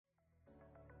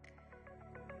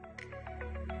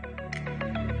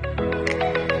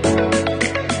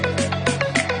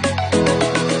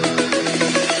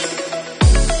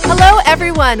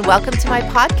everyone. Welcome to my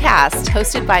podcast,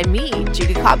 hosted by me,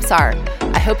 Judy Kobzar.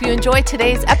 I hope you enjoy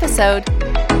today's episode.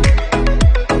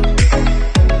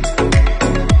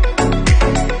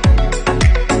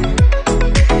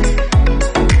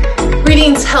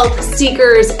 Greetings, health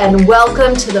seekers, and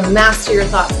welcome to the Master Your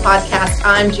Thoughts podcast.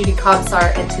 I'm Judy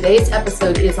Kobzar, and today's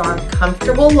episode is on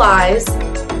comfortable lies,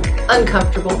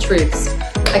 uncomfortable truths.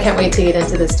 I can't wait to get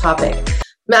into this topic.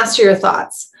 Master your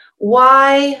thoughts.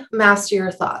 Why master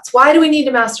your thoughts? Why do we need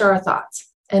to master our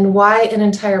thoughts? And why an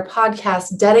entire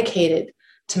podcast dedicated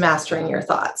to mastering your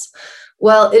thoughts?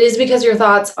 Well, it is because your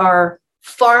thoughts are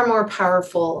far more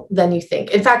powerful than you think.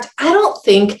 In fact, I don't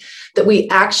think that we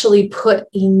actually put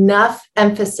enough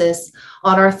emphasis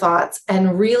on our thoughts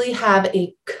and really have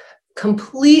a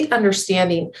complete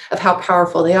understanding of how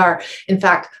powerful they are. In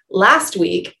fact, last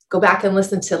week, go back and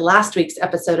listen to last week's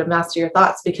episode of Master Your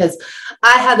Thoughts, because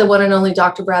I had the one and only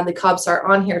Dr. Bradley Kobzar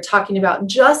on here talking about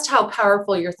just how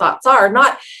powerful your thoughts are,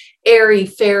 not airy,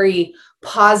 fairy,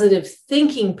 positive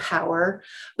thinking power,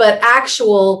 but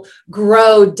actual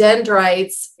grow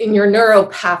dendrites in your neural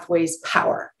pathways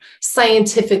power,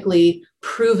 scientifically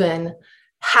proven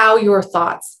how your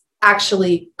thoughts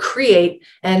actually create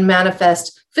and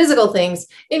manifest physical things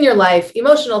in your life,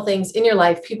 emotional things in your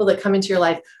life, people that come into your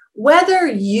life. Whether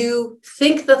you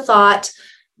think the thought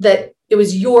that it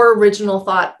was your original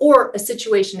thought or a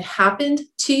situation happened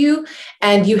to you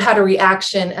and you had a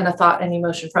reaction and a thought and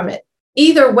emotion from it.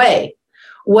 Either way,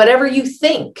 whatever you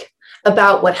think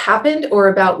about what happened or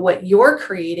about what you're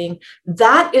creating,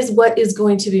 that is what is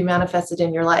going to be manifested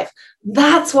in your life.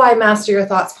 That's why Master Your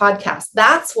Thoughts podcast.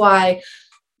 That's why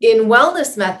in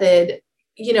Wellness Method,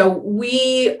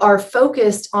 we are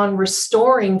focused on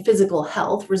restoring physical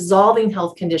health, resolving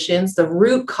health conditions, the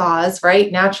root cause,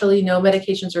 right? Naturally, no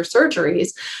medications or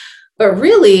surgeries. But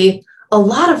really, a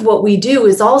lot of what we do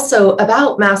is also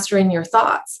about mastering your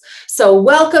thoughts. So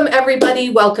welcome, everybody.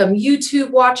 Welcome,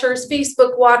 YouTube watchers,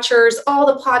 Facebook watchers, all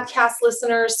the podcast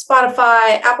listeners,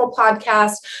 Spotify, Apple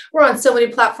Podcasts. We're on so many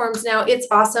platforms now. It's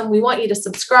awesome. We want you to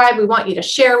subscribe. We want you to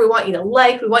share. We want you to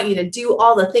like. We want you to do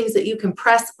all the things that you can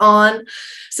press on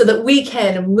so that we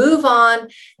can move on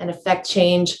and affect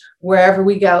change wherever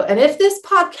we go. And if this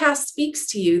podcast speaks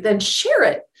to you, then share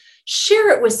it. Share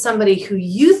it with somebody who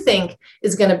you think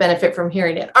is going to benefit from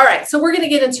hearing it. All right, so we're going to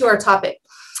get into our topic.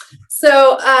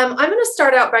 So I'm going to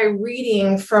start out by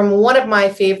reading from one of my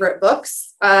favorite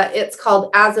books. It's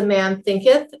called As a Man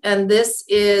Thinketh, and this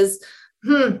is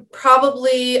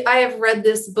probably, I have read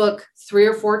this book 3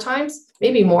 or 4 times,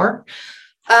 maybe more.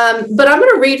 But I'm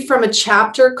going to read from a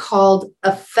chapter called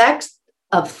Effects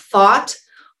of Thought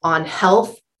on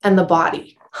Health and the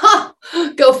Body.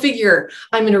 Go figure.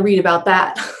 I'm going to read about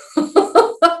that.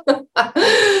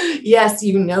 Yes,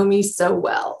 you know me so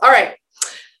well. All right.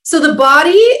 So the body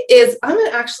is, I'm going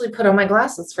to actually put on my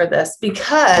glasses for this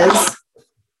because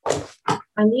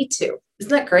I need to.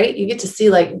 Isn't that great? You get to see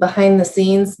like behind the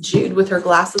scenes Jude with her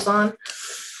glasses on.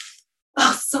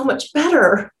 Oh, so much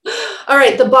better. All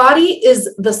right. The body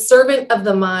is the servant of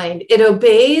the mind. It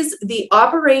obeys the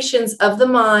operations of the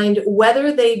mind,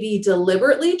 whether they be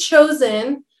deliberately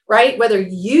chosen, right? Whether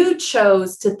you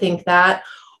chose to think that,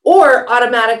 or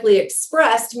automatically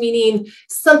expressed, meaning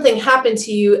something happened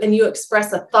to you and you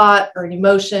express a thought or an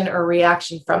emotion or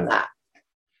reaction from that.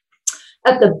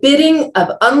 At the bidding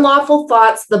of unlawful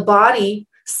thoughts, the body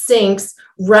sinks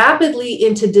rapidly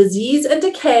into disease and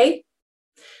decay.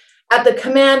 At the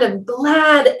command of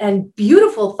glad and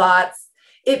beautiful thoughts,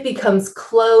 it becomes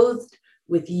clothed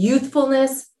with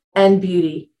youthfulness and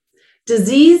beauty.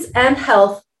 Disease and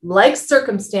health, like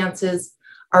circumstances,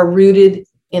 are rooted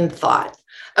in thought.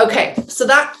 Okay, so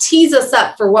that tees us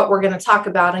up for what we're going to talk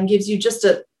about and gives you just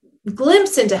a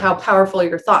glimpse into how powerful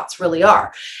your thoughts really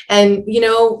are. And,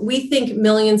 we think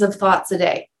millions of thoughts a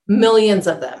day, millions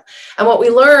of them. And what we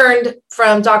learned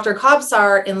from Dr.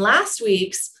 Kobzar in last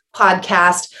week's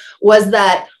podcast was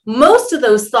that most of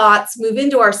those thoughts move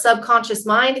into our subconscious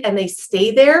mind and they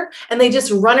stay there and they just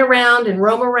run around and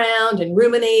roam around and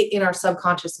ruminate in our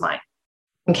subconscious mind.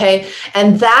 Okay.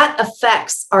 And that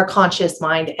affects our conscious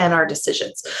mind and our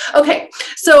decisions. Okay.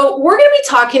 So we're going to be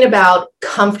talking about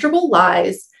comfortable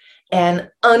lies and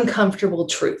uncomfortable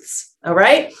truths. All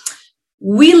right.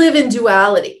 We live in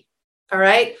duality. All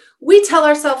right. We tell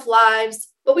ourselves lies,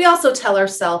 but we also tell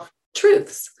ourselves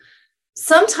truths.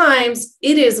 Sometimes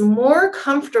it is more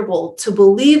comfortable to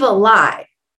believe a lie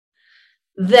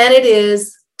than it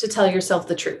is to tell yourself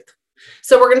the truth.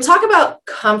 So we're going to talk about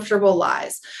comfortable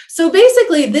lies. So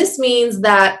basically, this means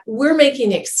that we're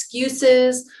making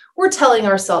excuses, We're telling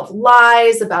ourselves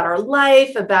lies about our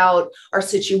life, about our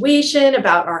situation,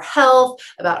 about our health,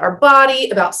 about our body,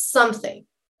 about something.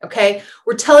 Okay.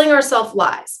 We're telling ourselves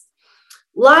lies.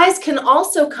 Lies can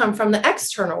also come from the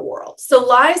external world. So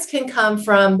lies can come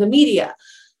from the media,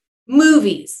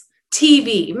 movies,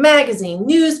 TV, magazine,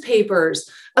 newspapers,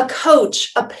 a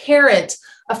coach, a parent,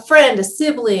 a friend, a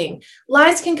sibling.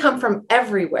 Lies can come from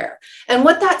everywhere. And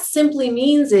what that simply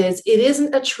means is it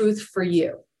isn't a truth for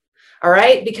you. All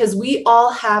right. Because we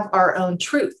all have our own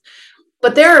truth.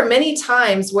 But there are many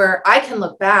times where I can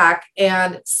look back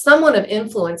and someone of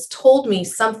influence told me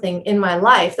something in my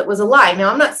life that was a lie.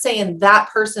 Now, I'm not saying that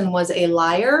person was a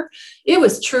liar. It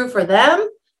was true for them,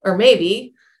 or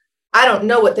maybe, I don't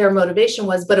know what their motivation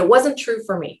was, but it wasn't true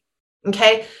for me.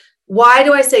 Okay. Why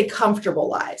do I say comfortable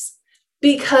lies?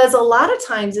 Because a lot of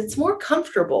times it's more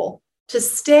comfortable to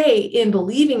stay in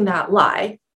believing that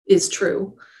lie is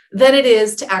true than it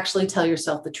is to actually tell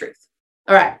yourself the truth.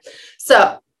 All right.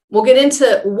 So we'll get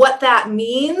into what that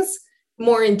means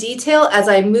more in detail as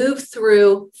I move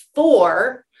through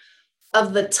 4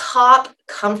 of the top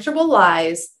comfortable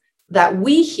lies that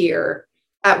we hear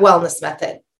at Wellness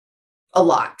Method a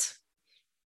lot,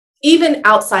 even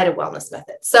outside of Wellness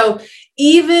Method. So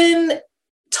even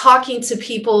talking to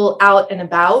people out and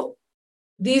about,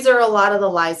 these are a lot of the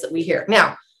lies that we hear.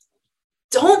 Now,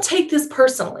 don't take this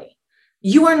personally.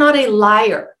 You are not a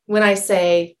liar when I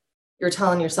say you're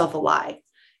telling yourself a lie.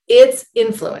 It's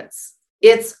influence.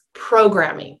 It's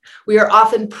programming. We are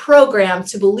often programmed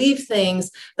to believe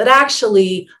things that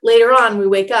actually later on we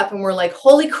wake up and we're like,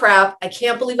 holy crap, I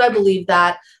can't believe I believed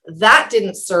that. That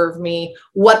didn't serve me.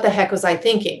 What the heck was I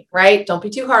thinking, right? Don't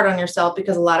be too hard on yourself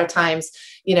because a lot of times,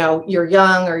 you're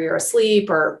young or you're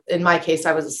asleep, or in my case,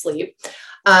 I was asleep.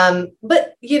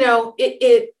 But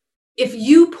if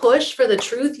you push for the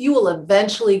truth, you will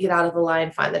eventually get out of the lie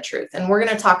and find the truth. And we're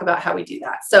going to talk about how we do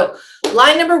that. So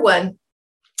lie number 1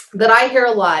 that I hear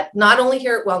a lot, not only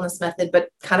here at Wellness Method, but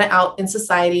kind of out in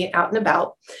society, out and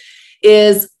about,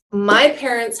 is my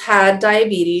parents had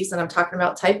diabetes, and I'm talking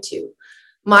about type 2.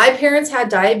 My parents had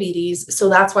diabetes, so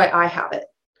that's why I have it,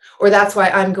 or that's why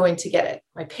I'm going to get it.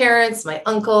 My parents, my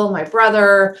uncle, my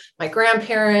brother, my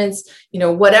grandparents,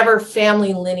 whatever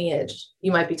family lineage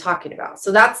you might be talking about.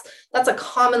 So that's a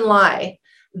common lie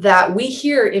that we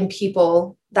hear in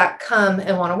people that come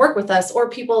and want to work with us, or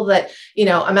people that,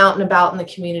 I'm out and about in the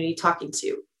community talking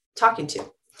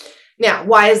to. Now,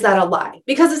 why is that a lie?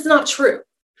 Because it's not true,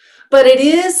 but it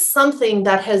is something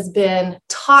that has been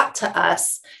taught to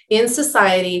us in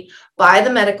society by the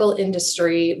medical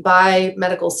industry, by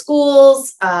medical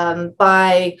schools,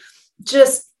 by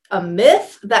just a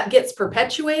myth that gets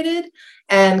perpetuated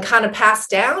and kind of passed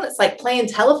down. It's like playing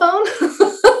telephone.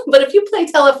 But if you play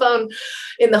telephone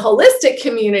in the holistic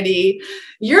community,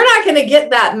 you're not going to get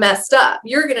that messed up.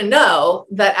 You're going to know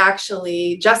that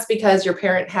actually just because your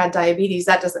parent had diabetes,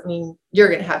 that doesn't mean you're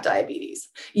going to have diabetes.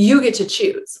 You get to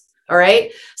choose. All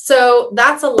right. So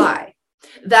that's a lie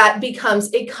that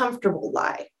becomes a comfortable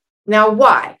lie. Now,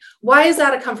 why? Why is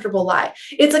that a comfortable lie?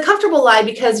 It's a comfortable lie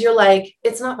because you're like,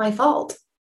 it's not my fault.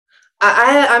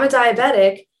 I'm a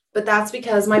diabetic, but that's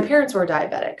because my parents were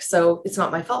diabetic. So it's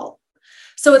not my fault.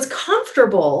 So it's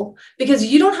comfortable because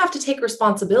you don't have to take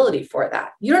responsibility for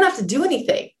that. You don't have to do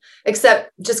anything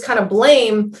except just kind of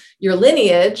blame your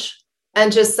lineage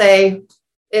and just say,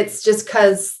 it's just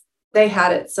because they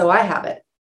had it, so I have it.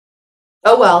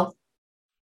 Oh, well,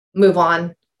 move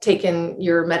on, taking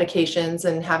your medications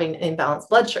and having imbalanced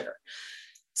blood sugar.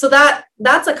 So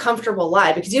that's a comfortable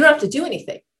lie because you don't have to do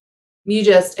anything. You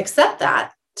just accept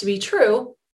that to be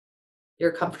true.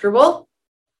 You're comfortable.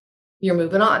 You're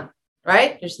moving on,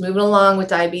 right? You're just moving along with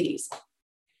diabetes.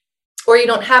 Or you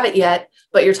don't have it yet,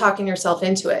 but you're talking yourself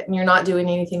into it and you're not doing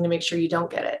anything to make sure you don't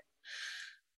get it.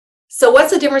 So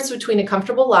what's the difference between a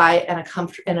comfortable lie and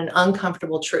an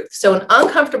uncomfortable truth? So an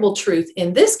uncomfortable truth,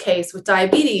 in this case with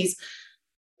diabetes,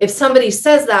 if somebody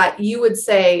says that, you would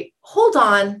say, hold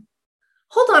on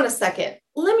a second.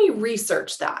 Let me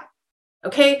research that.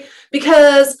 Okay,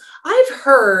 because I've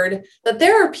heard that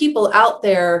there are people out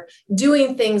there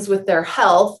doing things with their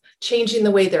health, changing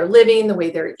the way they're living, the way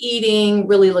they're eating,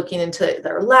 really looking into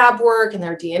their lab work and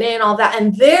their DNA and all that.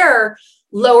 And they're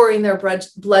lowering their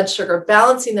blood sugar,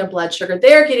 balancing their blood sugar.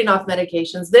 They're getting off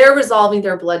medications. They're resolving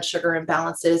their blood sugar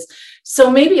imbalances. So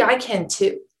maybe I can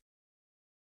too,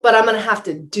 but I'm going to have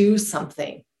to do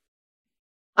something.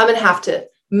 I'm going to have to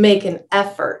make an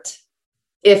effort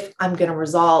if I'm going to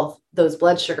resolve those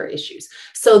blood sugar issues.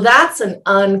 So that's an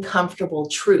uncomfortable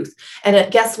truth.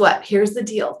 And guess what? Here's the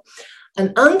deal.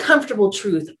 An uncomfortable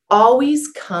truth always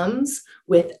comes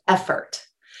with effort.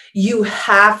 You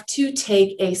have to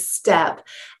take a step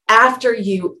after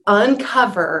you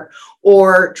uncover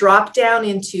or drop down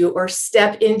into or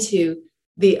step into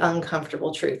the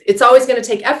uncomfortable truth. It's always going to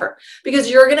take effort because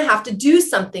you're going to have to do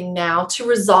something now to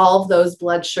resolve those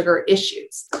blood sugar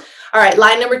issues. All right,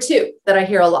 line number 2 that I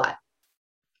hear a lot.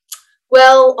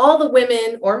 Well, all the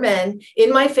women or men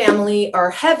in my family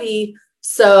are heavy,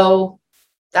 so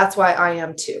that's why I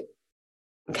am too.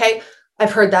 Okay,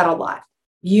 I've heard that a lot.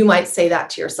 You might say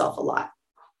that to yourself a lot.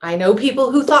 I know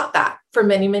people who thought that for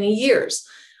many, many years.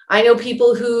 I know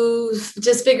people who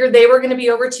just figured they were going to be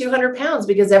over 200 pounds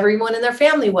because everyone in their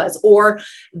family was, or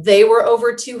they were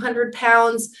over 200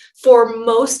 pounds for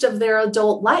most of their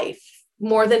adult life,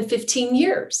 more than 15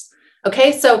 years.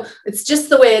 Okay, so it's just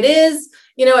the way it is.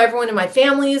 You know, everyone in my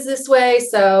family is this way,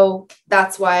 so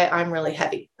that's why I'm really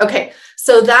heavy. Okay,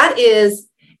 so that is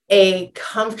a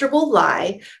comfortable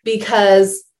lie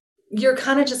because you're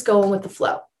kind of just going with the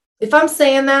flow. If I'm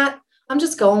saying that, I'm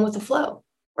just going with the flow,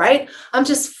 right? I'm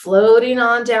just floating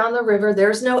on down the river.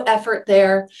 There's no effort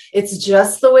there. It's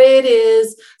just the way it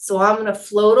is. So I'm going to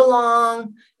float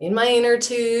along in my inner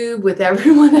tube with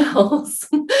everyone else,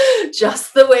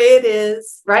 just the way it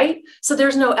is, right? So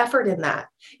there's no effort in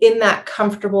that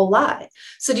comfortable lie.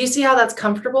 So do you see how that's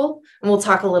comfortable? And we'll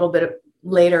talk a little bit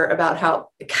later about how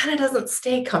it kind of doesn't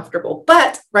stay comfortable.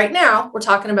 But right now we're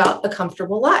talking about a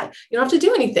comfortable lie. You don't have to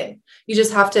do anything. You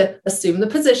just have to assume the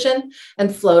position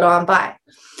and float on by.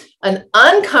 An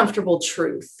uncomfortable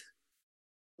truth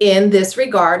in this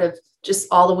regard of just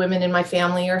all the women in my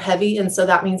family are heavy, and so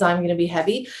that means I'm going to be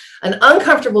heavy. An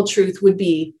uncomfortable truth would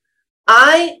be,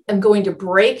 I am going to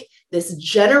break this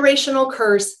generational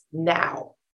curse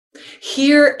now,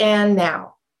 here and now.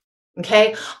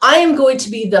 Okay, I am going to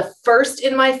be the first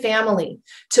in my family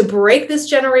to break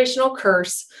this generational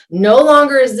curse. No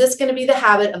longer is this going to be the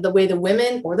habit of the way the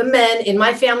women or the men in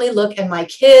my family look, and my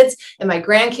kids and my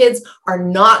grandkids are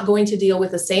not going to deal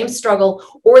with the same struggle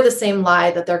or the same lie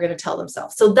that they're going to tell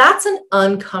themselves. So that's an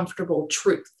uncomfortable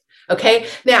truth. Okay,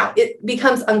 now it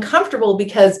becomes uncomfortable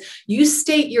because you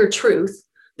state your truth,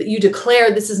 that you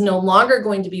declare this is no longer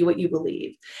going to be what you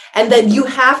believe, and then you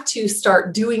have to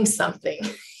start doing something.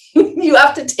 You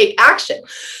have to take action.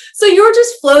 So you're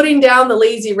just floating down the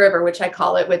lazy river, which I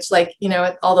call it, which, like, you know,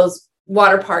 at all those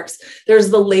water parks, there's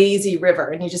the lazy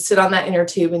river, and you just sit on that inner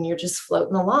tube and you're just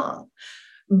floating along.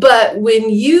 But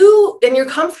and you're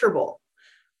comfortable,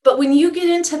 but when you get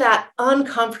into that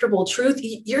uncomfortable truth,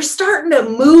 you're starting to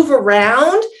move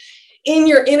around in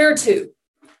your inner tube.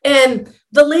 And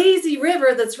the lazy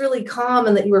river that's really calm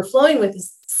and that you were flowing with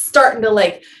is starting to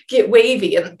like get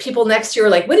wavy, and people next to you are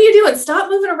like, what are you doing? Stop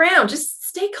moving around. Just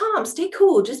stay calm, stay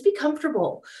cool, just be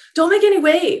comfortable. Don't make any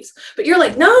waves. But you're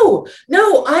like, no,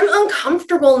 I'm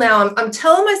uncomfortable now. I'm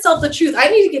telling myself the truth. I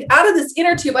need to get out of this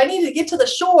inner tube. I need to get to the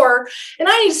shore, and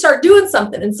I need to start doing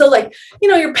something. And so, like, you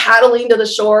know, you're paddling to the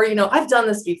shore. You know, I've done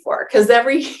this before because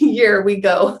every year we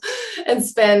go and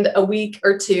spend a week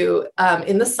or two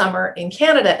in the summer in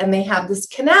Canada, and they have this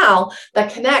canal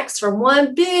that connects from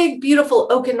one big, beautiful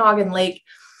Okanagan Lake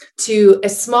to a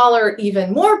smaller,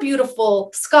 even more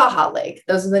beautiful Skaha Lake.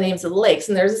 Those are the names of the lakes.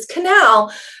 And there's this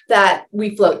canal that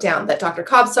we float down, that Dr.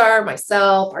 Kobsar,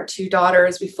 myself, our 2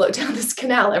 daughters, we float down this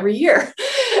canal every year.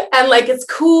 And like, it's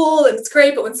cool and it's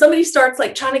great. But when somebody starts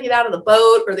like trying to get out of the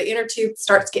boat, or the inner tube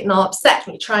starts getting all upset,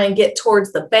 and you try and get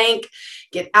towards the bank,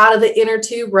 get out of the inner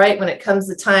tube, right? When it comes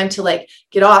the time to like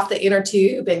get off the inner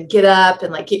tube and get up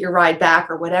and like get your ride back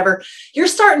or whatever, you're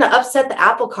starting to upset the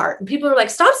apple cart. And people are like,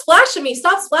 stop splashing me.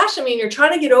 And you're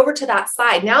trying to get over to that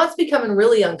side. Now it's becoming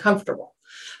really uncomfortable.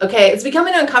 Okay. It's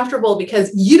becoming uncomfortable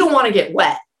because you don't want to get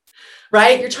wet,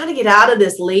 right? You're trying to get out of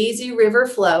this lazy river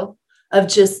flow of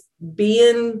just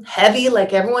being heavy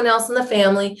like everyone else in the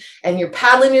family, and you're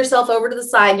paddling yourself over to the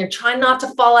side, and you're trying not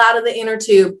to fall out of the inner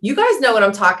tube. You guys know what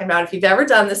I'm talking about if you've ever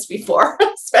done this before,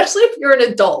 especially if you're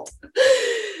an adult.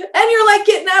 And you're like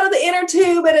getting out of the inner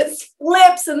tube, and it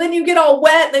slips, and then you get all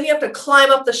wet, and then you have to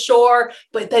climb up the shore,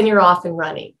 but then you're off and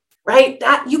running, right?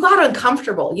 That you got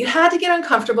uncomfortable. You had to get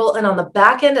uncomfortable, and on the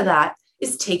back end of that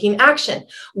is taking action.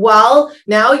 Well,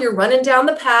 now you're running down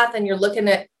the path, and you're looking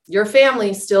at your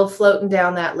family still floating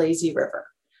down that lazy river.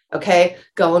 Okay,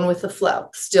 going with the flow,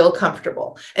 still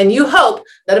comfortable. And you hope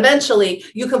that eventually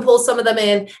you can pull some of them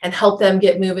in and help them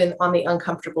get moving on the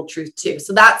uncomfortable truth too.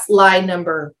 So that's lie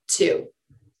number 2.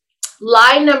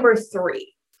 Lie number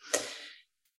 3,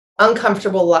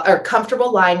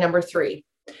 comfortable lie number 3.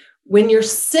 When your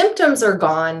symptoms are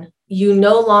gone, you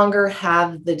no longer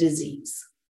have the disease.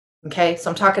 Okay, so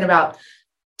I'm talking about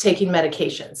taking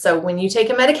medication. So when you take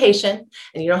a medication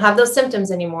and you don't have those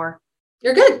symptoms anymore,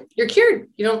 You're good. You're cured.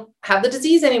 You don't have the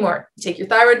disease anymore. You take your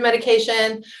thyroid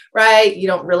medication, right? You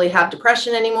don't really have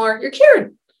depression anymore. You're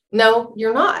cured. No,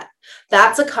 you're not.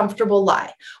 That's a comfortable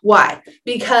lie. Why?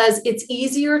 Because it's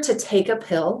easier to take a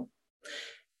pill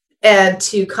and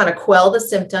to kind of quell the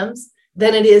symptoms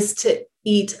than it is to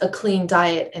eat a clean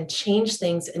diet and change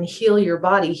things and heal your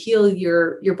body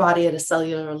at a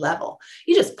cellular level.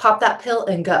 You just pop that pill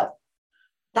and go.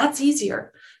 That's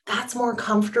easier. That's more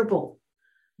comfortable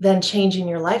than changing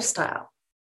your lifestyle.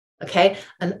 Okay.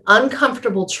 An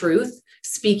uncomfortable truth,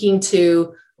 speaking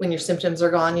to when your symptoms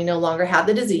are gone, you no longer have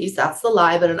the disease. That's the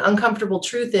lie. But an uncomfortable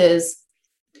truth is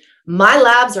my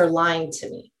labs are lying to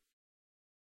me.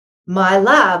 My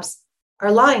labs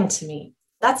are lying to me.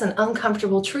 That's an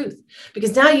uncomfortable truth,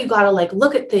 because now you got to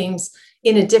look at things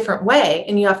in a different way,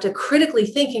 and you have to critically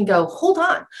think and go, hold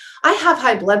on, I have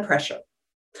high blood pressure,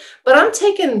 but I'm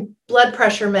taking blood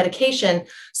pressure medication,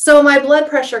 so my blood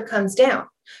pressure comes down.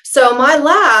 So my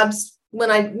labs,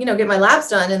 when I get my labs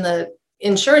done in the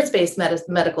insurance-based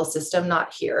medical system,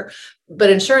 not here, but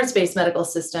insurance-based medical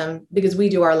system, because we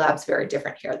do our labs very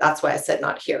different here. That's why I said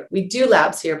not here. We do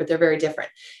labs here, but they're very different.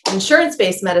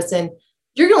 Insurance-based medicine,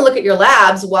 you're going to look at your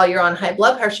labs while you're on high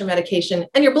blood pressure medication,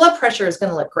 and your blood pressure is going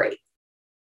to look great.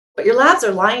 But your labs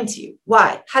are lying to you.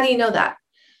 Why? How do you know that?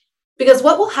 Because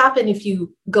what will happen if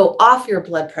you go off your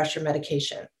blood pressure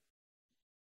medication?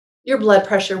 Your blood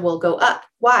pressure will go up.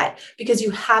 Why? Because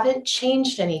you haven't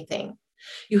changed anything.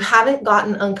 You haven't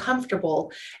gotten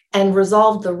uncomfortable and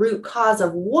resolved the root cause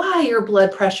of why your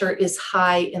blood pressure is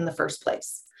high in the first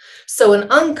place. So an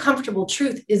uncomfortable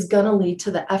truth is going to lead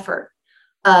to the effort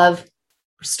of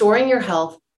restoring your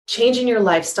health, changing your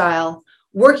lifestyle,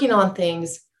 working on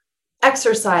things,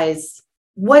 exercise,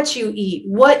 what you eat,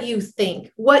 what you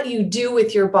think, what you do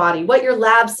with your body, what your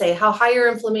labs say, how high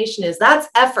your inflammation is. That's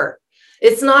effort.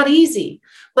 It's not easy,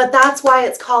 but that's why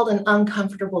it's called an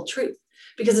uncomfortable truth,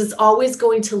 because it's always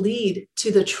going to lead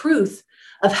to the truth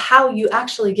of how you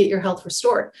actually get your health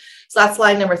restored. So that's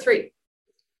line number 3.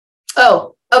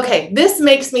 Oh, okay. This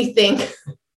makes me think,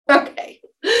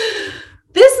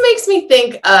 This makes me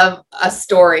think of a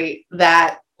story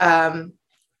that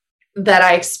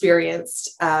I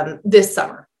experienced this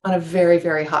summer on a very,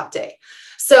 very hot day.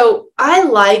 So I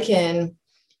liken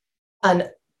a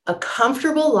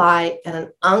comfortable lie and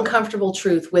an uncomfortable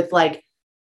truth with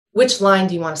which line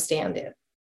do you want to stand in?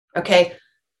 Okay.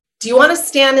 Do you want to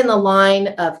stand in the line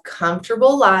of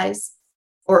comfortable lies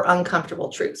or uncomfortable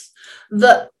truths?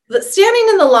 The standing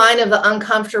in the line of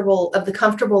the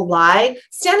comfortable lie,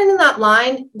 standing in that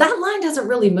line doesn't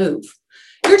really move.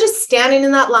 You're just standing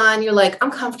in that line. You're like,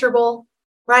 I'm comfortable,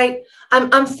 right?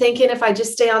 I'm thinking if I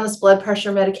just stay on this blood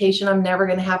pressure medication, I'm never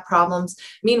going to have problems.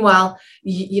 Meanwhile,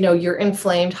 you're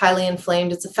inflamed, highly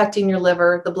inflamed. It's affecting your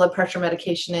liver. The blood pressure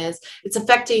medication it's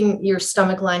affecting your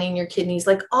stomach lining, your kidneys,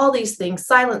 all these things,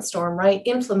 silent storm, right?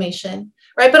 Inflammation,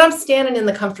 right? But I'm standing in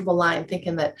the comfortable line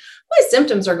thinking that my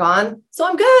symptoms are gone, so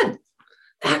I'm good.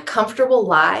 That comfortable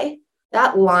lie,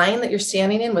 that line that you're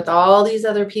standing in with all these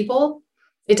other people,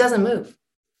 it doesn't move.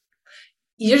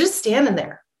 You're just standing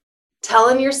there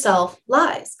telling yourself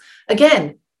lies.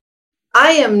 Again,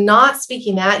 I am not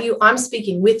speaking at you. I'm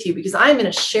speaking with you because I'm going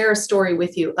to share a story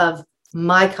with you of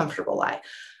my comfortable lie.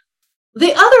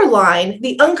 The other line,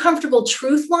 the uncomfortable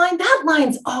truth line, that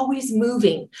line's always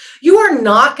moving. You are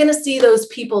not going to see those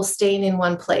people staying in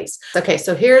one place. Okay,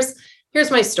 so here's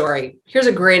my story. Here's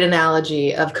a great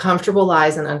analogy of comfortable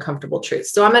lies and uncomfortable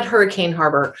truths. So I'm at Hurricane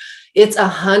Harbor. It's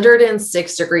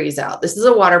 106 degrees out. This is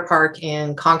a water park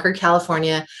in Concord,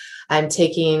 California. I'm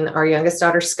taking our youngest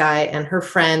daughter, Sky, and her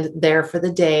friend there for the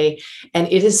day. And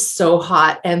it is so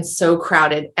hot and so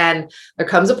crowded. And there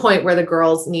comes a point where the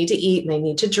girls need to eat and they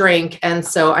need to drink. And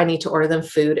so I need to order them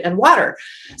food and water.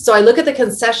 So I look at the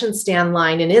concession stand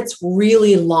line and it's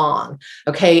really long.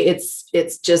 Okay. It's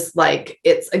just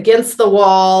it's against the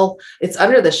wall. It's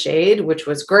under the shade, which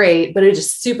was great, but it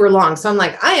is super long. So I'm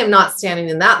like, I am not standing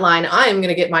in that line. I am going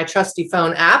to get my trusty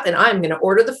phone app and I'm going to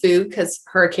order the food because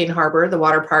Hurricane Harbor, the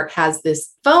water park, has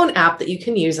this phone app that you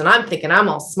can use. And I'm thinking I'm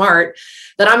all smart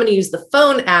that I'm going to use the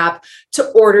phone app to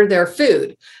order their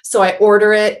food. So I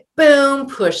order it, boom,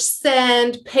 push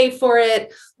send, pay for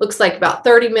it. Looks like about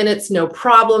 30 minutes, no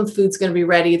problem. Food's going to be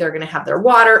ready. They're going to have their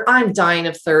water. I'm dying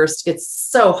of thirst. It's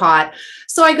so hot.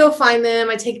 So I go find them.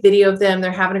 I take video of them.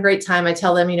 They're having a great time. I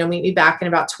tell them, meet me back in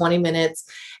about 20 minutes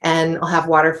and I'll have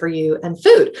water for you and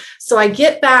food. So I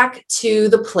get back to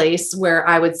the place where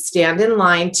I would stand in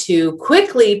line to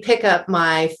quickly pick up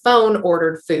my phone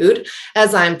ordered food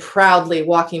as I'm proudly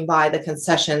walking by the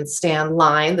concession stand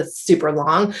line that's super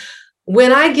long.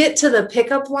 When I get to the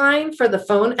pickup line for the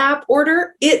phone app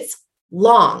order, it's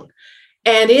long,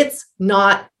 and it's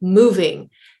not moving,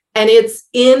 and it's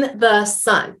in the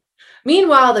sun.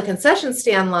 Meanwhile, the concession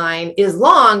stand line is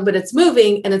long, but it's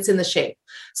moving and it's in the shade.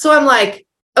 So I'm like,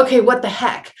 okay, what the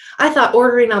heck? I thought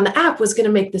ordering on the app was going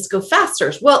to make this go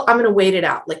faster. Well, I'm going to wait it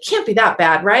out. Like, can't be that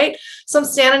bad, right? So I'm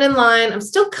standing in line. I'm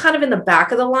still kind of in the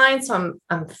back of the line. So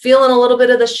I'm feeling a little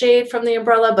bit of the shade from the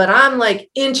umbrella, but I'm like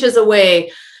inches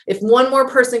away. If one more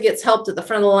person gets helped at the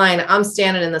front of the line, I'm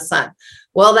standing in the sun.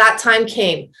 Well, that time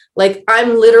came. Like,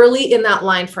 I'm literally in that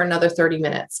line for another 30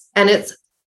 minutes, and it's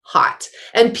hot.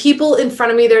 And people in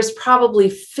front of me, there's probably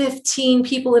 15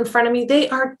 people in front of me. They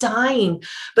are dying,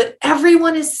 but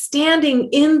everyone is standing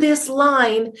in this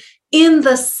line in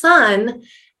the sun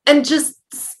and just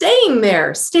staying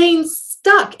there, staying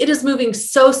stuck. It is moving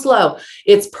so slow.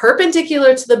 It's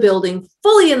perpendicular to the building,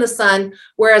 fully in the sun,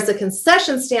 whereas the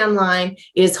concession stand line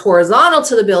is horizontal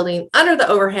to the building, under the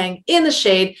overhang, in the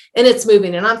shade, and it's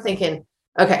moving. And I'm thinking,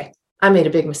 okay, I made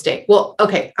a big mistake. Well,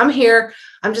 okay, I'm here.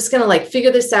 I'm just going to like figure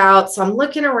this out. So I'm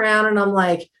looking around and I'm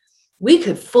like, we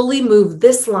could fully move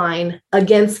this line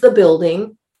against the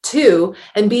building too,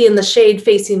 and be in the shade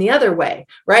facing the other way,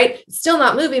 right? It's still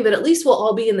not moving, but at least we'll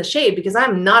all be in the shade, because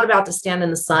I'm not about to stand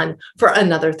in the sun for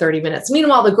another 30 minutes.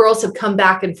 Meanwhile, the girls have come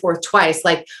back and forth twice.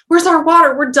 Like, where's our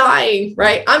water? We're dying,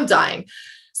 right? I'm dying.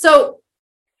 So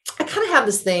I kind of have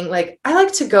this thing, like, I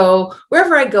like to go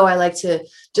wherever I go. I like to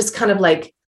just kind of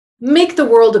like make the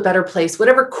world a better place,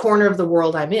 whatever corner of the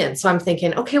world I'm in. So I'm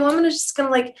thinking, okay, well, I'm just going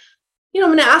to like, I'm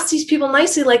going to ask these people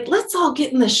nicely, like, let's all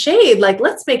get in the shade. Like,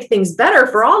 let's make things better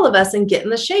for all of us and get in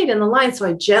the shade in the line. So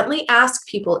I gently ask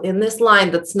people in this line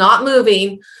that's not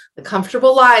moving, the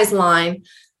Comfortable Lies line,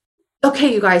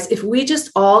 okay, you guys, if we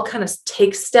just all kind of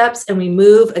take steps and we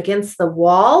move against the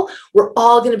wall, we're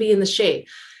all going to be in the shade.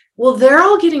 Well, they're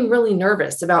all getting really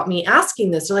nervous about me asking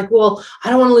this. They're like, well,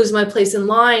 I don't want to lose my place in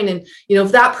line. And,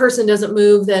 if that person doesn't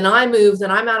move, then I move,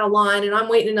 then I'm out of line and I'm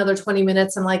waiting another 20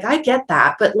 minutes. I'm like, I get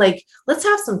that, but like, let's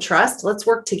have some trust. Let's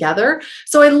work together.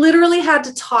 So I literally had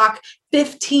to talk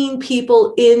 15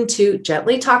 people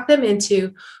gently talk them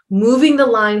into moving the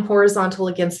line horizontal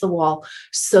against the wall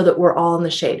so that we're all in the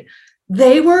shade.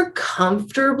 They were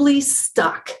comfortably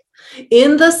stuck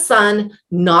in the sun,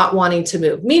 not wanting to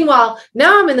move. Meanwhile,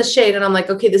 now I'm in the shade and I'm like,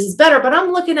 okay, this is better, but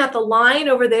I'm looking at the line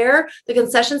over there, the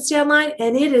concession stand line,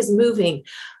 and it is moving.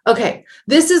 Okay,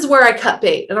 this is where I cut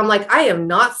bait. And I'm like, I am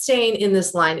not staying in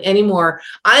this line anymore.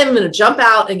 I'm going to jump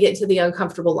out and get to the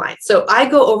uncomfortable line. So I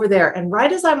go over there, and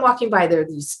right as I'm walking by, there are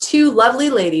these two lovely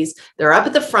ladies. They're up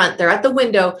at the front, they're at the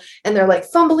window, and they're like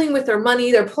fumbling with their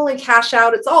money. They're pulling cash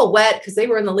out. It's all wet because they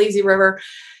were in the lazy river.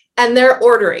 And they're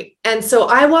ordering. And so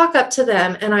I walk up to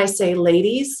them and I say,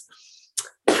 ladies,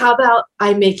 how about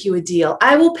I make you a deal?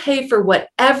 I will pay for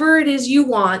whatever it is you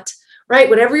want, right?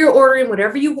 Whatever you're ordering,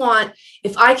 whatever you want,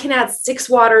 if I can add 6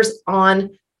 waters on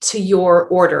to your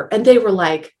order. And they were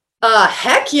like,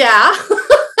 heck yeah.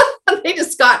 They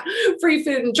just got free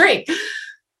food and drink.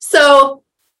 So,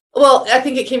 well, I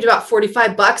think it came to about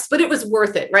 $45, but it was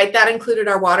worth it, right? That included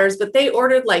our waters, but they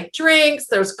ordered like drinks.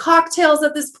 There's cocktails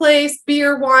at this place,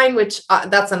 beer, wine, which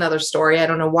that's another story. I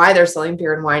don't know why they're selling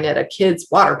beer and wine at a kid's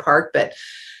water park, but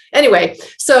anyway,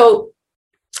 so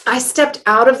I stepped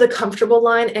out of the comfortable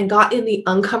line and got in the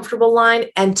uncomfortable line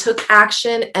and took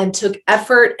action and took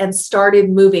effort and started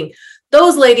moving.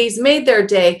 Those ladies made their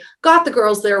day, got the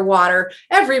girls their water.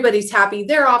 Everybody's happy.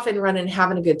 They're off and running,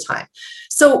 having a good time.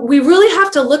 So we really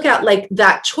have to look at like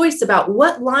that choice about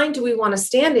what line do we want to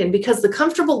stand in, because the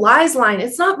Comfortable Lies line,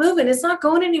 it's not moving. It's not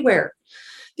going anywhere.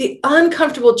 The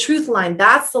uncomfortable truth line,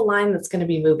 that's the line that's going to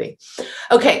be moving.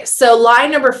 Okay, so lie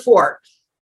number 4.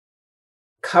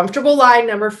 Comfortable lie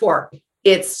number 4.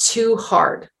 It's too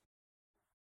hard.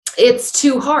 It's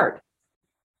too hard.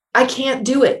 I can't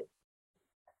do it.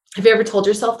 Have you ever told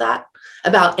yourself that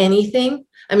about anything?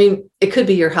 I mean, it could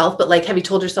be your health, but like, have you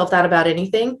told yourself that about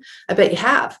anything? I bet you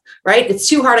have, right? It's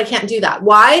too hard. I can't do that.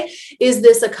 Why is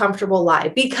this a comfortable lie?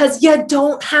 Because you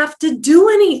don't have to do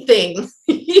anything.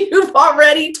 You've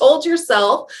already told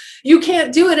yourself you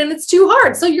can't do it and it's too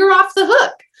hard. So you're off the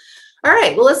hook. All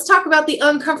right, well, let's talk about the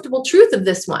uncomfortable truth of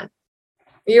this one.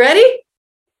 Are you ready?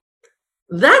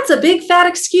 That's a big fat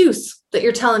excuse that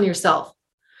you're telling yourself.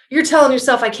 You're telling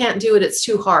yourself, I can't do it. It's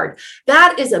too hard.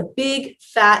 That is a big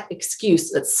fat excuse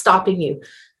that's stopping you.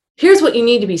 Here's what you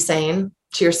need to be saying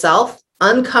to yourself.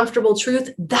 Uncomfortable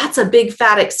truth. That's a big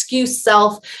fat excuse,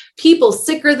 self. People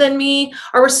sicker than me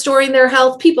are restoring their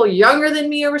health. People younger than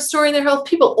me are restoring their health.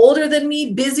 People older than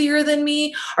me, busier than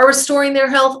me are restoring their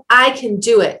health. I can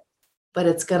do it, but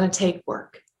it's going to take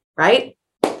work, right?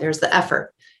 There's the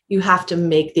effort. You have to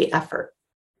make the effort.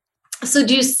 So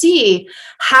do you see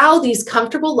how these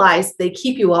comfortable lies, they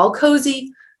keep you all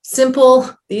cozy, simple,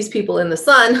 these people in the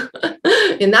sun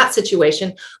in that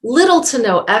situation, little to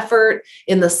no effort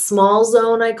in the small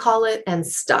zone, I call it, and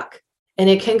stuck. And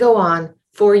it can go on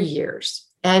for years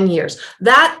and years.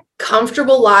 That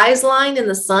comfortable lies line in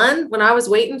the sun, when I was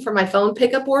waiting for my phone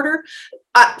pickup order,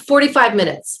 45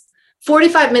 minutes.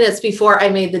 45 minutes before I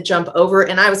made the jump over,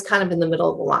 and I was kind of in the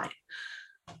middle of the line.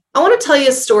 I want to tell you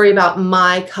a story about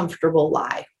my comfortable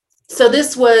lie. So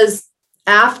this was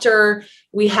after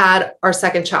we had our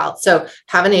second child. So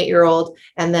have an 8-year-old,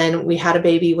 and then we had a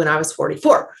baby when I was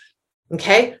 44.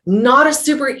 Okay. Not a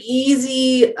super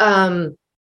easy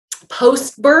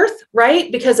post-birth,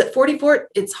 right? Because at 44,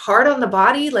 it's hard on the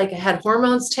body. Like I had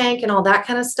hormones tank and all that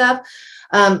kind of stuff.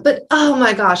 But oh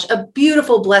my gosh, a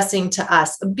beautiful blessing to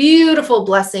us, a beautiful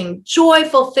blessing,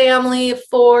 joyful family of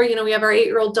 4. We have our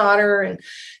 8-year-old daughter and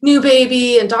new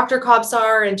baby and Dr.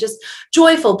 Kobsar, and just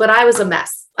joyful. But I was a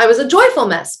mess. I was a joyful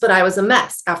mess, but I was a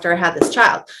mess after I had this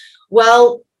child.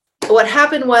 Well, what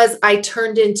happened was I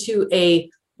turned into a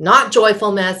not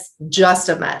joyful mess, just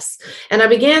a mess. And I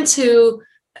began to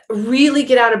really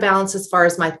get out of balance as far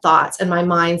as my thoughts and my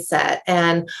mindset.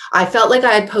 And I felt like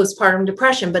I had postpartum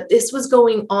depression, but this was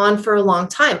going on for a long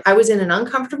time. I was in an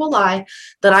uncomfortable lie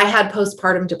that I had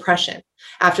postpartum depression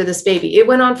after this baby. It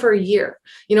went on for a year.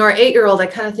 Our 8-year-old, I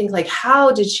kind of think like,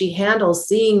 how did she handle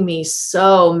seeing me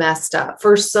so messed up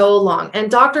for so long? And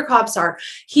Dr. Kobsar,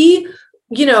 he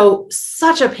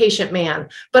such a patient man.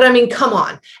 But I mean, come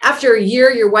on. After a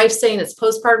year, your wife's saying it's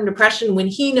postpartum depression when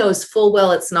he knows full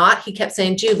well it's not. He kept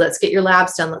saying, Jude, let's get your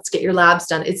labs done. Let's get your labs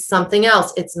done. It's something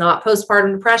else. It's not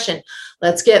postpartum depression.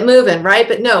 Let's get moving, right?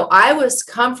 But no, I was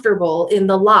comfortable in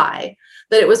the lie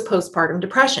that it was postpartum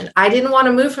depression. I didn't want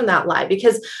to move from that lie,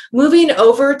 because moving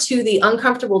over to the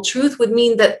uncomfortable truth would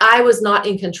mean that I was not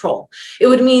in control. It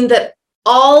would mean that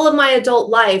all of my adult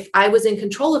life, I was in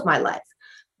control of my life.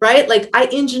 Right? Like I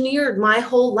engineered my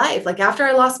whole life. Like after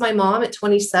I lost my mom at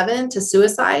 27 to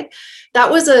suicide, that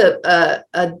was a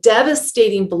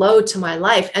devastating blow to my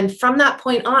life. And from that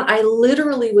point on, I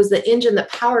literally was the engine that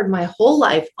powered my whole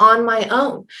life on my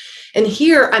own. And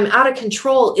here I'm out of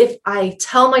control if I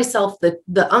tell myself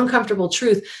the uncomfortable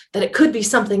truth that it could be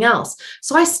something else.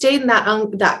 So I stayed in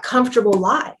that comfortable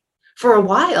lie for a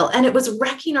while, and it was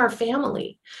wrecking our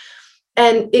family.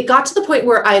 And it got to the point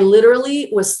where I literally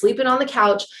was sleeping on the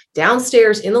couch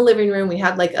downstairs in the living room. We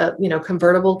had like a,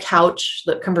 convertible couch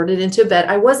that converted into a bed.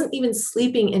 I wasn't even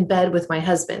sleeping in bed with my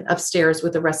husband upstairs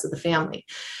with the rest of the family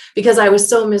because I was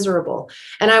so miserable.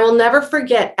 And I will never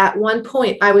forget, at one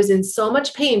point, I was in so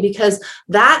much pain because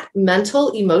that mental,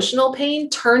 emotional pain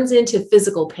turns into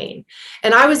physical pain.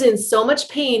 And I was in so much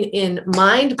pain in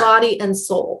mind, body, and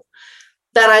soul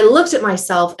that I looked at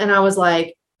myself and I was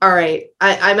like, all right,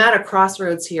 I'm at a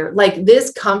crossroads here. Like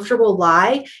this comfortable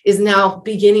lie is now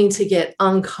beginning to get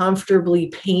uncomfortably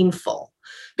painful,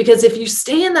 because if you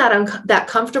stay in that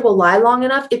comfortable lie long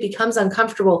enough, it becomes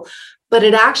uncomfortable, but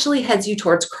it actually heads you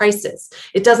towards crisis.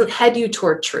 It doesn't head you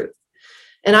toward truth.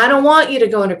 And I don't want you to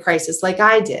go into crisis like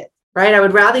I did, right? I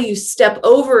would rather you step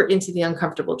over into the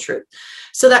uncomfortable truth.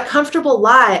 So that comfortable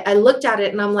lie, I looked at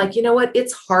it and I'm like, you know what?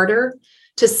 It's harder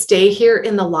to stay here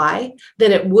in the lie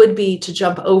than it would be to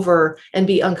jump over and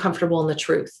be uncomfortable in the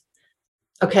truth.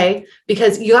 Okay?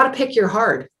 Because you got to pick your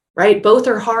hard, right? Both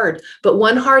are hard, but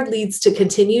one hard leads to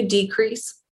continued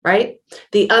decrease, right?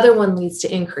 The other one leads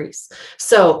to increase.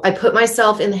 So I put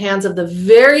myself in the hands of the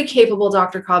very capable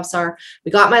Dr. Kobsar.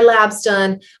 We got my labs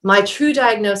done. My true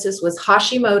diagnosis was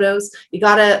Hashimoto's. You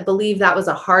got to believe that was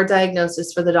a hard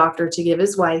diagnosis for the doctor to give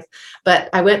his wife. But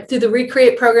I went through the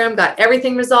Recreate program, got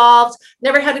everything resolved,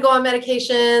 never had to go on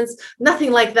medications,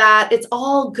 nothing like that. It's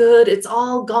all good. It's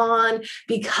all gone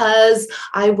because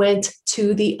I went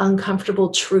to the uncomfortable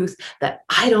truth that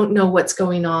I don't know what's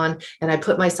going on. And I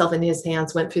put myself in his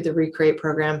hands, went through the Recreate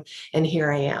program, and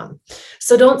here I am.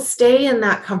 So don't stay in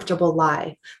that comfortable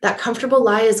lie. That comfortable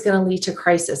lie is going to lead to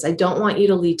crisis. I don't want you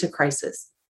to lead to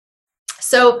crisis.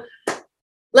 So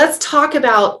let's talk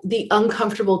about the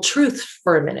uncomfortable truth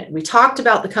for a minute. We talked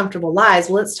about the comfortable lies.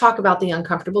 Let's talk about the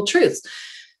uncomfortable truths.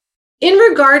 In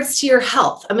regards to your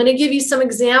health, I'm going to give you some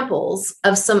examples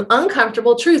of some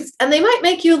uncomfortable truths, and they might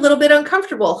make you a little bit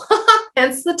uncomfortable,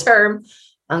 hence the term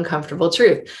uncomfortable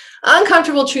truth.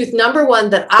 Uncomfortable truth number one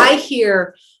that I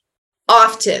hear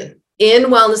often in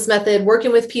Wellness Method,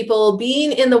 working with people,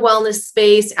 being in the wellness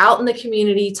space, out in the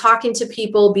community, talking to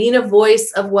people, being a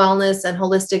voice of wellness and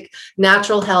holistic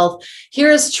natural health.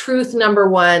 Here is truth number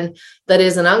one that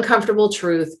is an uncomfortable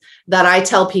truth that I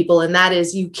tell people, and that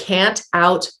is you can't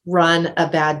outrun a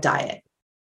bad diet.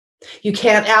 You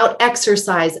can't out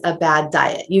exercise a bad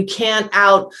diet. You can't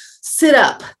out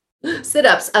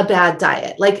sit-ups a bad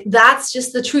diet. Like, that's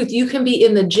just the truth. You can be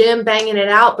in the gym banging it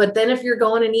out, but then if you're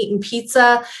going and eating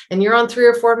pizza and you're on 3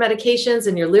 or 4 medications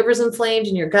and your liver's inflamed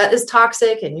and your gut is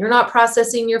toxic and you're not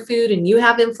processing your food and you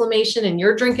have inflammation and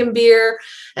you're drinking beer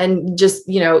and just,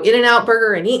 In-N-Out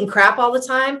burger and eating crap all the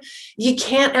time, you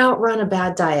can't outrun a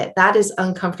bad diet. That is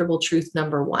uncomfortable truth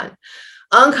number 1.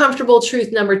 Uncomfortable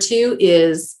truth number 2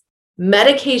 is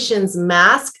medications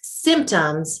mask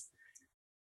symptoms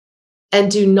and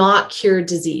do not cure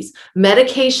disease.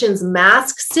 Medications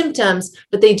mask symptoms,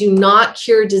 but they do not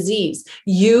cure disease.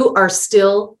 You are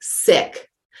still sick.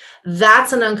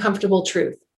 That's an uncomfortable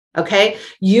truth. Okay.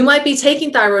 You might be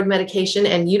taking thyroid medication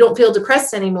and you don't feel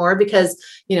depressed anymore because,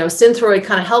 Synthroid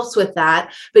kind of helps with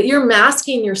that, but you're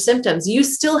masking your symptoms. You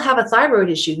still have a thyroid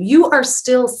issue. You are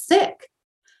still sick.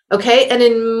 Okay. And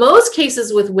in most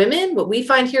cases with women, what we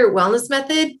find here at Wellness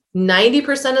Method,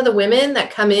 90% of the women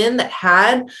that come in that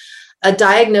had a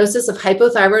diagnosis of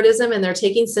hypothyroidism and they're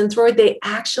taking Synthroid, they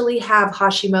actually have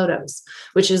Hashimoto's,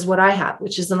 which is what I have,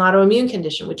 which is an autoimmune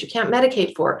condition, which you can't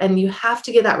medicate for. And you have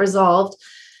to get that resolved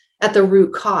at the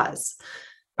root cause.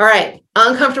 All right.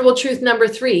 Uncomfortable truth number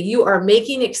 3, you are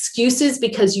making excuses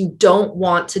because you don't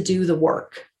want to do the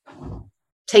work.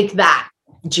 Take that,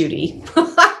 Judy.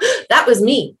 That was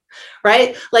me.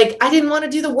 Right? Like, I didn't want to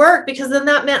do the work because then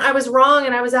that meant I was wrong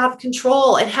and I was out of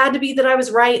control. It had to be that I was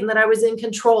right and that I was in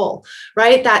control,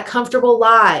 right? That comfortable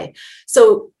lie.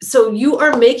 So you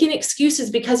are making excuses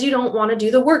because you don't want to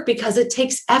do the work, because it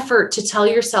takes effort to tell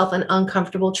yourself an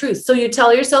uncomfortable truth. So you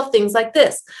tell yourself things like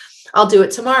this: I'll do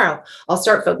it tomorrow. I'll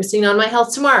start focusing on my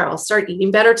health tomorrow. I'll start eating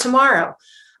better tomorrow.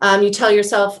 You tell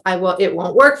yourself, it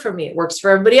won't work for me. It works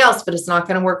for everybody else, but it's not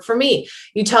going to work for me.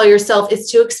 You tell yourself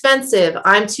it's too expensive.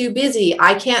 I'm too busy.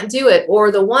 I can't do it.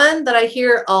 Or the one that I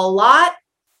hear a lot,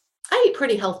 I eat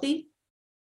pretty healthy.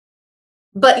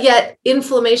 But yet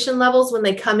inflammation levels, when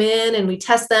they come in and we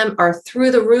test them, are through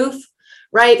the roof,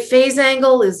 right? Phase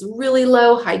angle is really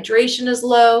low. Hydration is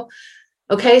low.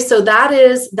 Okay. So that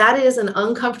is an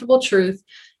uncomfortable truth,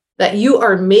 that you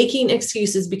are making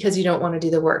excuses because you don't want to do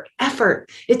the work.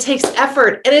 Effort. It takes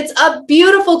effort, and it's a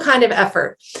beautiful kind of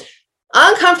effort.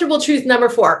 Uncomfortable truth number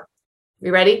 4.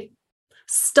 You ready?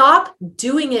 Stop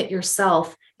doing it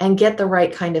yourself and get the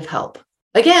right kind of help.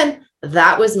 Again,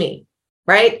 that was me,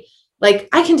 right? Like,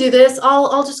 I can do this.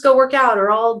 I'll just go work out,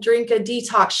 or I'll drink a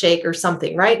detox shake or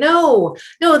something, right? No,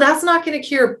 that's not going to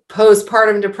cure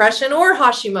postpartum depression or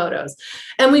Hashimoto's.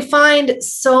 And we find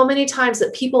so many times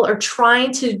that people are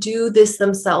trying to do this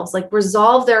themselves, like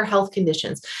resolve their health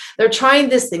conditions. They're trying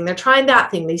this thing, they're trying that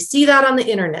thing. They see that on the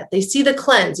internet. They see the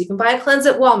cleanse. You can buy a cleanse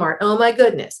at Walmart. Oh my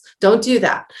goodness. Don't do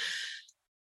that.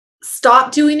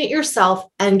 Stop doing it yourself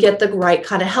and get the right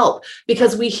kind of help,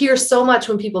 because we hear so much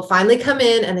when people finally come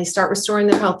in and they start restoring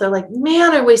their health. They're like,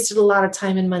 man, I wasted a lot of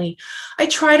time and money. I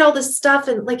tried all this stuff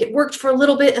and like it worked for a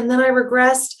little bit and then I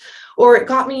regressed, or it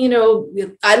got me,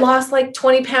 I lost like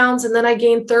 20 pounds and then I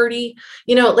gained 30,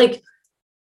 like,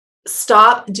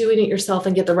 stop doing it yourself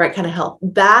and get the right kind of help.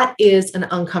 That is an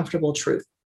uncomfortable truth.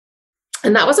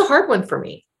 And that was a hard one for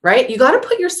me, right? You got to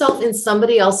put yourself in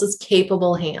somebody else's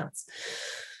capable hands.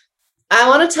 I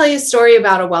want to tell you a story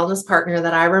about a wellness partner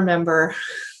that I remember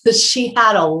that she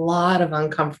had a lot of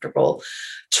uncomfortable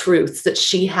truths that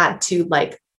she had to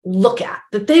look at,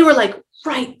 that they were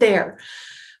right there.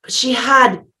 But she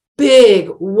had big,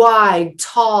 wide,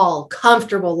 tall,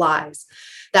 comfortable lies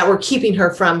that were keeping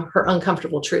her from her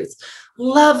uncomfortable truths.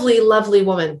 Lovely, lovely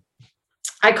woman.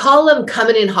 I call them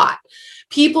coming in hot.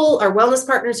 People are wellness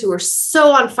partners who are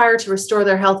so on fire to restore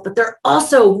their health, but they're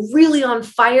also really on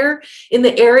fire in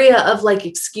the area of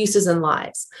excuses and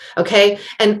lies. Okay.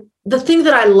 And the thing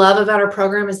that I love about our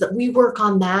program is that we work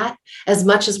on that as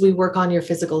much as we work on your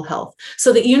physical health,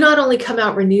 so that you not only come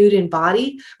out renewed in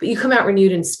body, but you come out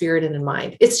renewed in spirit and in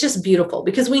mind. It's just beautiful,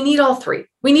 because we need all three.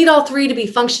 We need all three to be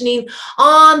functioning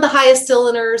on the highest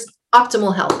cylinders,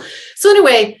 optimal health. So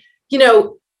anyway,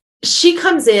 she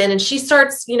comes in and she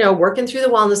starts, working through the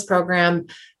wellness program,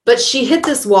 but she hit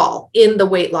this wall in the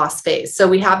weight loss phase. So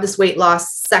we have this weight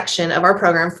loss section of our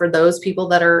program for those people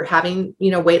that are having,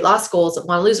 weight loss goals, that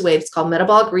want to lose weight. It's called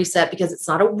Metabolic Reset, because it's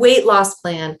not a weight loss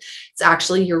plan. It's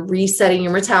actually you're resetting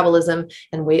your metabolism,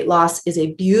 and weight loss is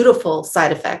a beautiful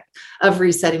side effect of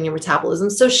resetting your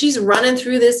metabolism. So she's running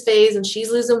through this phase and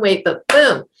she's losing weight, but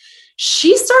boom,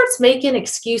 she starts making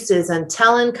excuses and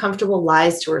telling comfortable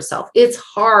lies to herself. It's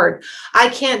hard. I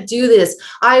can't do this.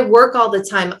 I work all the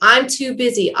time. I'm too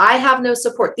busy. I have no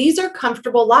support. These are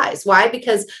comfortable lies. Why?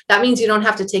 Because that means you don't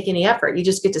have to take any effort. You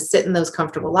just get to sit in those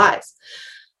comfortable lies.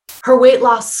 Her weight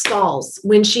loss stalls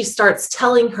when she starts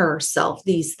telling herself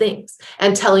these things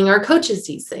and telling our coaches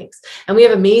these things. And we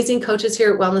have amazing coaches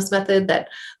here at Wellness Method that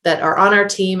are on our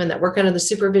team and that work under the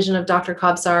supervision of Dr.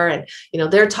 Kobsar.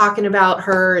 And, they're talking about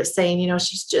her saying,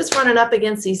 she's just running up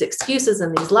against these excuses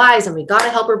and these lies, and we got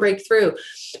to help her break through.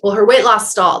 Well, her weight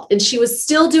loss stalled, and she was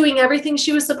still doing everything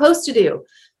she was supposed to do.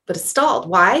 But it stalled.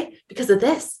 Why? Because of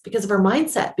this, because of her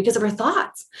mindset, because of her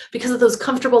thoughts, because of those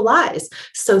comfortable lies.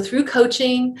 So through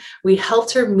coaching, we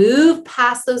helped her move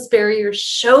past those barriers,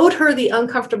 showed her the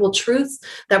uncomfortable truths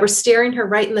that were staring her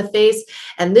right in the face.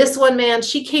 And this one, man,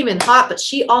 she came in hot, but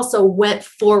she also went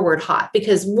forward hot,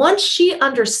 because once she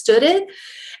understood it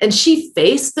and she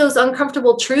faced those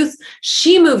uncomfortable truths,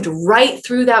 she moved right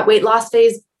through that weight loss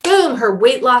phase. Boom, her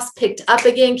weight loss picked up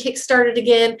again, kickstarted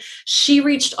again. She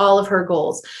reached all of her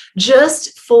goals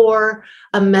just for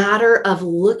a matter of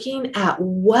looking at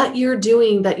what you're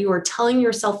doing that you are telling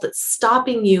yourself that's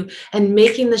stopping you and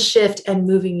making the shift and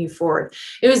moving you forward.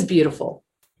 It was beautiful.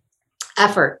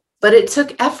 Effort, but it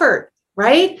took effort,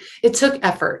 right? It took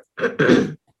effort.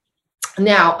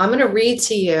 Now, I'm going to read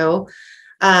to you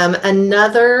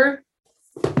another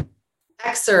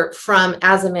excerpt from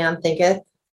As a Man Thinketh.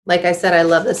 Like I said, I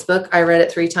love this book. I read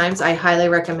it 3 times. I highly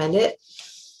recommend it.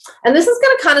 And this is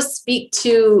going to kind of speak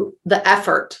to the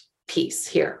effort piece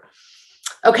here.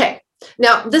 Okay.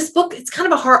 Now, this book, it's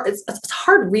kind of it's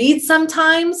hard read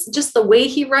sometimes, just the way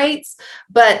he writes,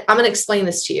 but I'm going to explain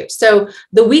this to you. So,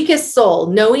 the weakest soul,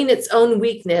 knowing its own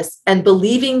weakness and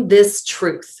believing this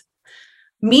truth,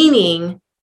 meaning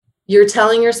you're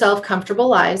telling yourself comfortable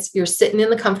lies. You're sitting in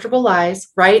the comfortable lies,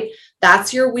 right?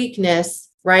 That's your weakness.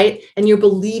 Right? And you're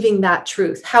believing that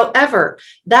truth. However,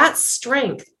 that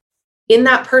strength in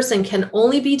that person can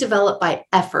only be developed by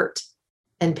effort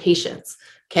and patience.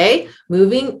 Okay.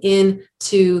 Moving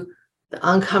into the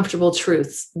uncomfortable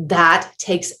truths, that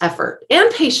takes effort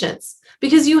and patience,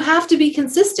 because you have to be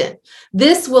consistent.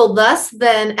 This will thus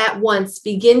then at once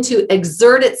begin to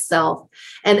exert itself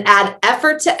and add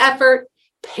effort to effort,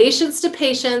 patience to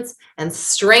patience, and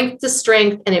strength to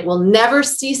strength, and it will never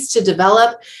cease to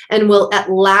develop and will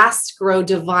at last grow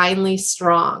divinely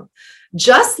strong.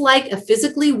 Just like a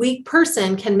physically weak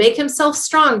person can make himself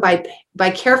strong by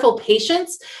careful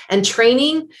patience and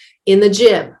training in the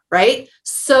gym, right?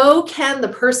 So can the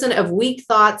person of weak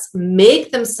thoughts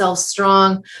make themselves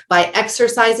strong by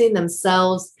exercising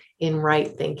themselves in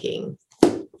right thinking.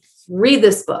 Read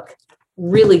this book.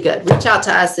 Really good. Reach out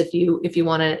to us if you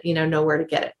want to, know where to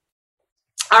get it.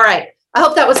 All right. I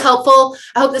hope that was helpful.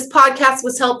 I hope this podcast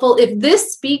was helpful. If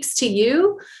this speaks to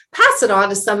you, pass it on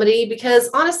to somebody, because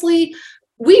honestly,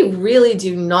 we really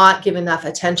do not give enough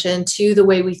attention to the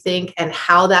way we think and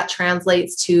how that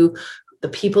translates to the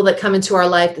people that come into our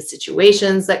life, the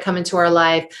situations that come into our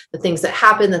life, the things that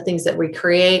happen, the things that we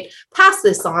create. Pass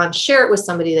this on, share it with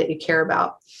somebody that you care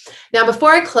about. Now,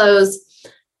 before I close,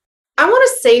 I want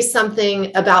to say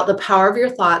something about the power of your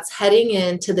thoughts heading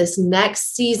into this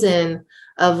next season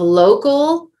of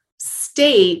local,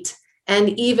 state, and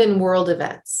even world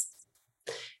events.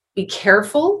 Be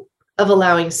careful of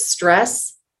allowing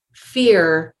stress,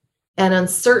 fear, and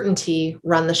uncertainty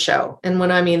run the show. And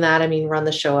when I mean that, I mean run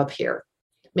the show up here.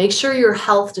 Make sure your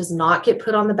health does not get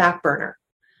put on the back burner.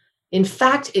 In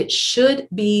fact, it should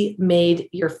be made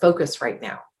your focus right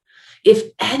now.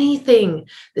 If anything,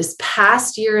 this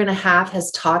past year and a half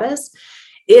has taught us,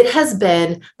 it has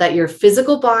been that your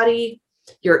physical body,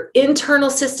 your internal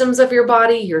systems of your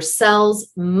body, your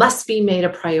cells must be made a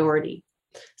priority.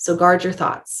 So guard your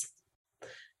thoughts,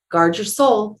 guard your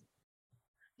soul,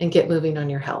 and get moving on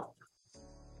your health.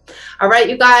 All right,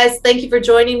 you guys, thank you for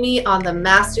joining me on the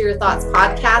Master Your Thoughts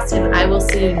podcast, and I will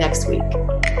see you next week.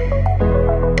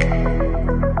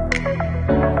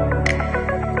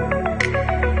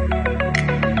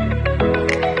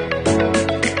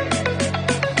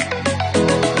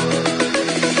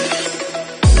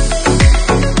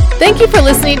 Thank you for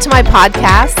listening to my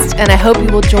podcast, and I hope you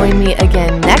will join me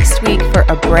again next week for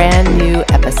a brand new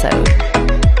episode.